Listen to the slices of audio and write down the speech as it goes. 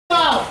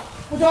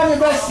Put on your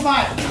best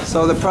smile.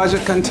 So the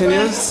project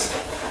continues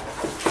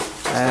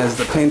as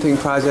the painting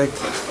project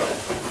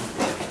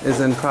is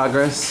in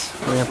progress.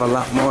 We have a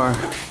lot more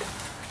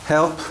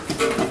help.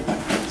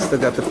 Still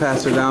got the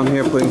pastor down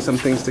here putting some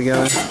things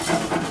together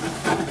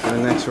for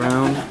the next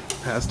round.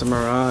 Pastor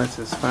Murrah, it's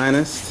his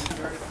finest.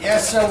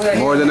 Yes, sir.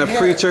 More than a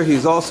preacher,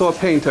 he's also a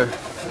painter.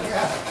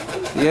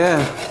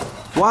 Yeah.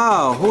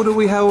 Wow, who do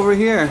we have over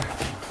here?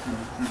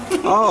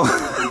 Oh.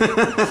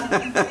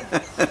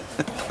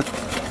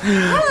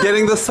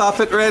 Getting the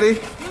soffit ready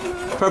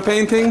for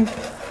painting.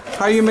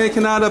 How are you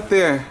making out up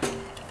there?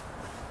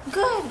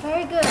 Good,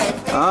 very good.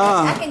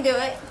 Ah, I can do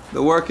it.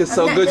 the work is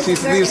so good she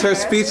leaves her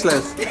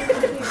speechless.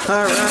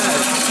 All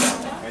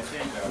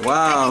right.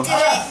 Wow.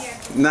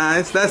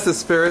 Nice. That's the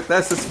spirit.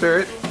 That's the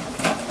spirit.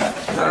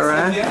 All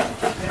right.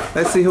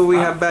 Let's see who we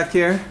have back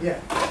here.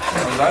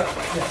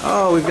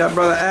 Oh, we've got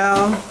Brother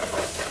Al.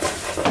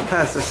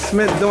 Pastor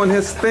Smith doing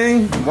his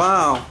thing.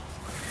 Wow.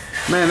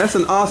 Man, that's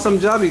an awesome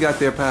job you got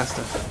there,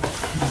 Pastor.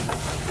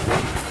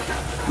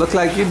 Look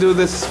like you do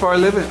this for a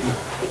living.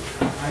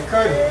 I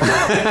could.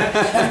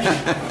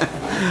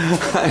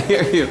 I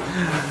hear you.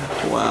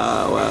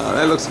 Wow, wow.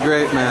 That looks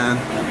great, man.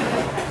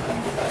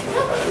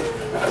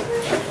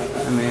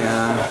 Let me,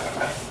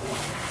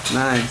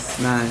 nice,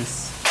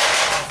 nice.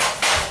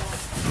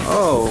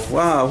 Oh,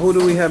 wow. Who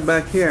do we have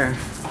back here?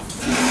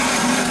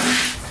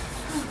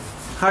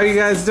 How are you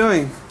guys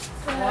doing?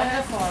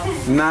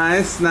 Wonderful.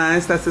 Nice,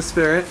 nice. That's the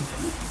spirit.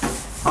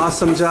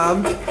 Awesome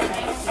job.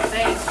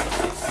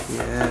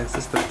 Yes,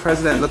 it's the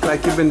president. Look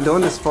like you've been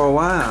doing this for a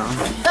while.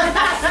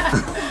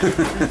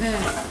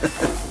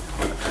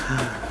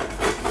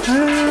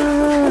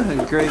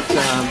 Great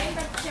job.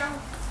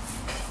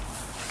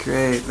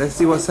 Great. Let's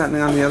see what's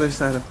happening on the other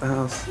side of the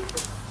house.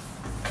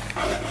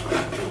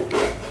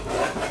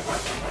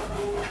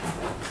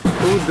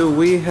 Who do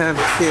we have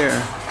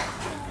here?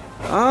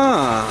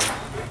 Ah,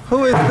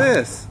 who is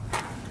this?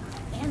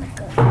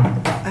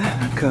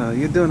 Annika,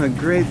 you're doing a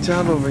great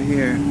job over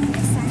here.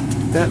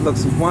 That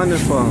looks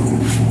wonderful.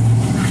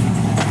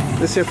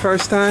 This your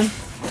first time?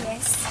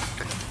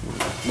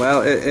 Yes.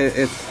 Well,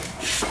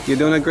 you're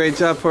doing a great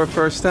job for a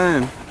first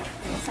time.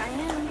 Yes, I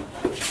am.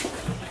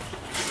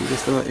 See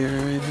this little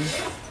area right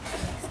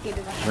here?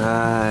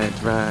 Right,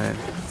 right.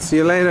 See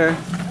you later.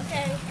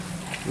 Okay.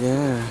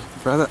 Yeah,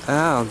 Brother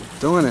Al,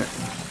 doing it.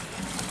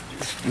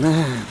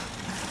 Man,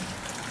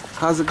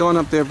 how's it going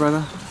up there,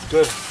 brother?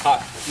 Good.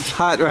 Hot.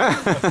 Hot, right?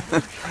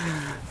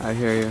 I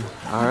hear you.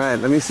 All right,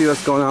 let me see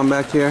what's going on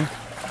back here.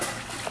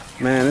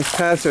 Man, this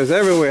pastor is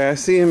everywhere. I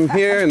see him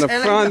here in the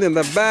front, in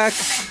the back,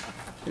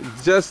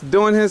 just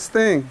doing his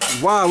thing.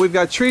 Wow, we've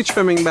got tree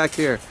trimming back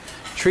here.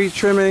 Tree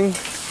trimming,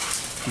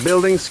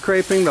 building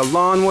scraping, the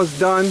lawn was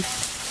done.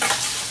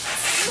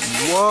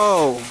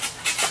 Whoa.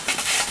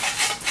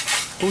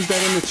 Who's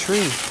that in the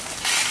tree?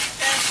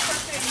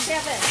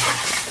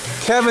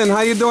 Kevin,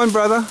 how you doing,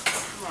 brother?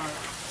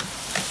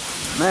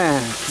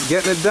 Man,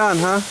 getting it done,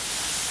 huh?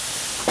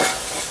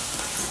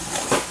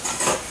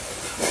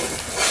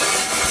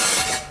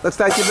 Looks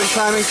like you've been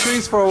climbing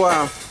trees for a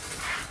while.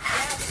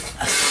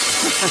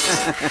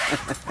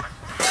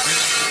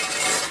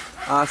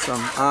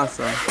 Awesome,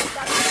 awesome.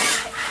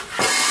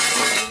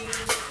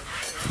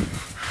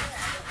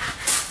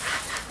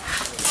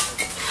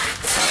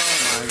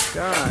 Oh my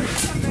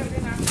gosh.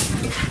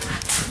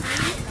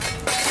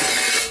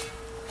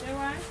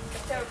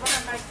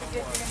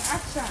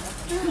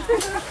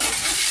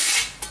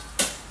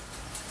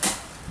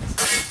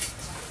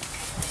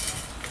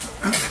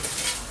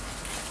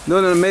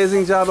 Doing an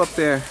amazing job up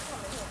there.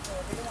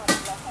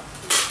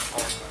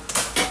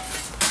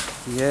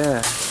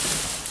 Yeah.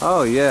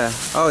 Oh yeah.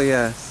 Oh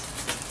yes.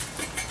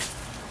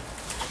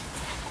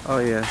 Oh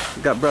yeah.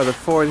 We got Brother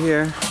Ford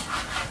here.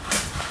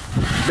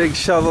 Big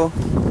shovel.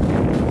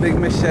 Big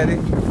machete.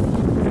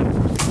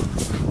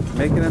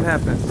 Making it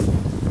happen.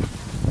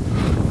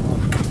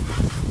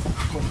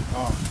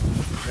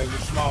 There's a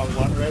small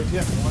one right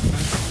here.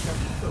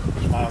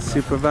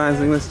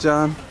 Supervising this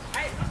job.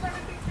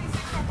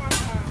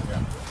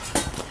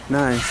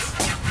 Nice.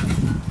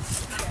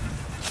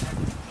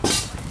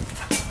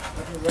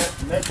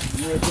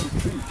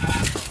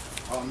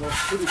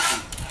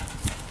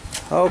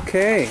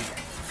 Okay.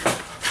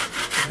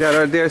 Got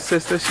our dear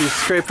sister. She's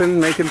scraping,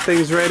 making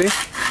things ready.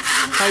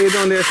 How you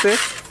doing there, sis?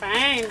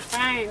 Fine,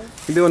 fine.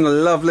 You're doing a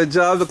lovely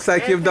job. Looks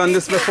like you've done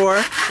this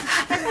before.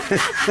 Thank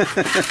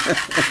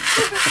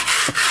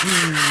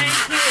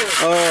you.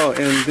 Oh,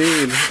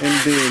 indeed,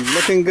 indeed.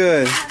 Looking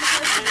good.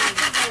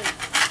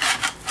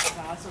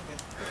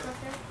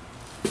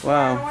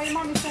 Wow.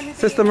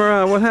 Sister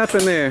Mara, what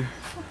happened there?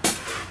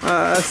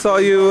 I saw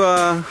you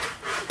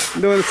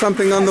doing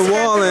something on the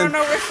wall, and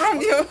Run away from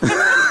you.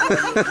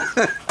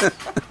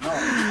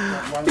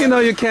 you know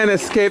you can't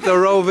escape the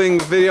roving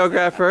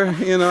videographer.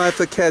 You know, I have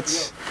to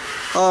catch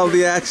all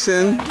the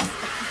action.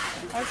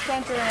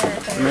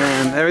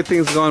 Man,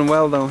 everything's going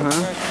well though, huh?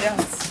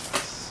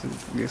 Yes.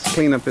 This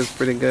cleanup is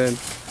pretty good.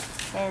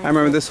 I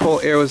remember this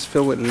whole area was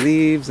filled with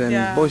leaves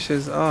and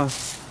bushes. Oh,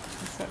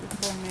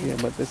 Yeah,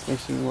 but this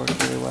machine works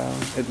really well.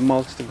 It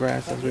mulched the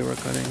grass as we were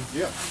cutting.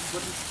 Yeah.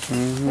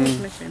 Which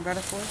machine?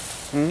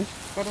 Butterfly?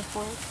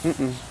 Butterfly?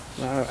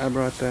 I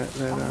brought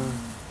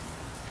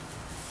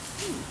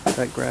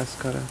that grass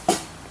cutter.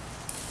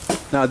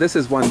 Now this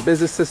is one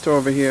busy sister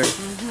over here.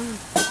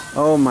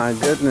 Oh my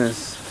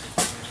goodness.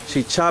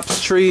 She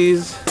chops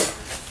trees.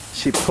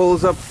 She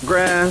pulls up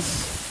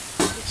grass.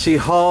 She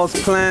hauls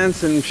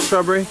plants and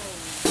shrubbery.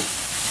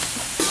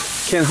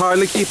 Can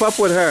hardly keep up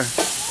with her.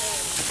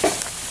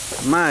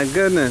 My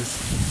goodness.